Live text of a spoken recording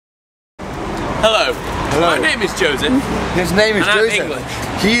Hello. Hello. My name is Joseph. His name is Joseph. I'm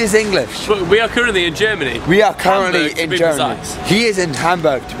English. He is English. But we are currently in Germany. We are currently Hamburg, in Germany. Precise. He is in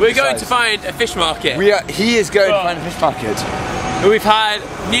Hamburg. We're going to find a fish market. He is going to find a fish market. We've had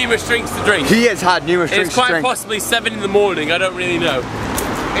numerous drinks to drink. He has had numerous drinks It's to quite drink. possibly 7 in the morning, I don't really know.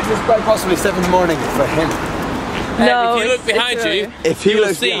 It was quite possibly 7 in the morning for him. No, if you look behind you, if he you will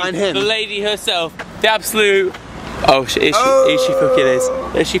looks see behind him, the lady herself, the absolute... Oh, is she fucking is.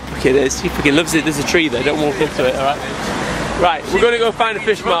 There she fucking is. She fucking loves it. There's a tree there, don't walk into it, alright? Right, we're going to go find a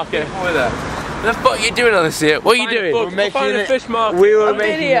fish market. What the fuck are you doing on this here? What are you doing? We're making a fish market. We were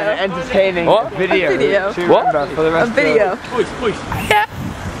making an entertaining video. A video. What? For the rest A video. Yeah.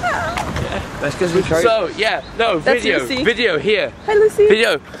 That's because we tried. So, yeah, no, That's video. Lucy. Video here. Hi, Lucy.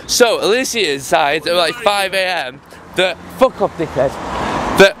 Video. So, Alicia decided at like 5 AM that, fuck off dickhead,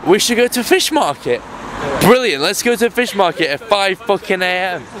 that we should go to a fish market. Brilliant, let's go to a fish market at 5 fucking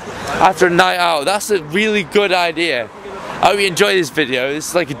AM after a night out. That's a really good idea. I hope you enjoy this video. This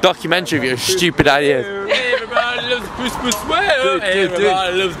is like a documentary of your stupid ideas. Everybody loves puss puss well.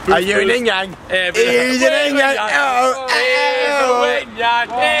 Everybody loves puss puss. Are you an Yin-Yang? He's an Yin-Yang. He's a Yin-Yang.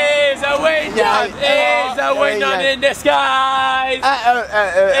 He's a Yin-Yang in disguise. He's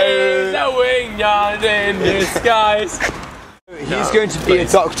a Yin-Yang in disguise. He's going to be a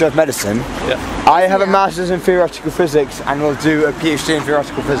doctor of medicine. Yeah. I have a master's in theoretical physics and will do a PhD in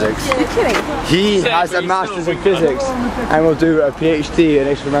theoretical physics. You're kidding. He has a master's in physics and will do a PhD in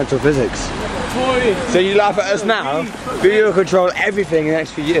experimental physics. So you laugh at us now, but you will control everything in the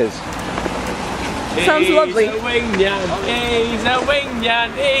next few years. Sounds lovely. He's a Yin-Yang. He's a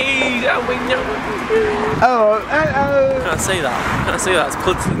Yin-Yang. He's a Yin-Yang. Oh. Can't say that. Can't say that. It's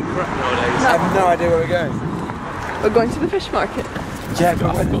politically correct nowadays. I have no idea where we're going. We're going to the fish market. Yeah, I've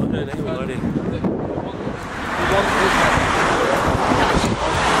forgotten her name already.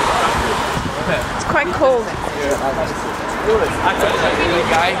 It's quite cold.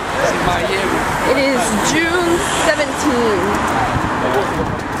 It is June 17.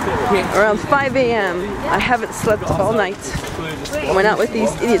 Around 5 AM. I haven't slept all night. I went out with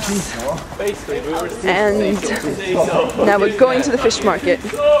these idiots. And now we're going to the fish market.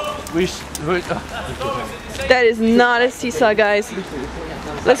 That is not a seesaw, guys.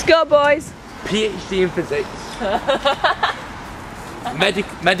 Let's go, boys. PhD in physics.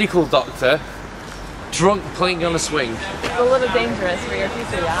 Medical doctor. Drunk playing on a swing. It's a little dangerous for your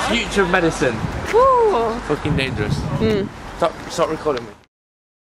future, yeah? Future of medicine. Woo. Fucking dangerous. Stop recording me.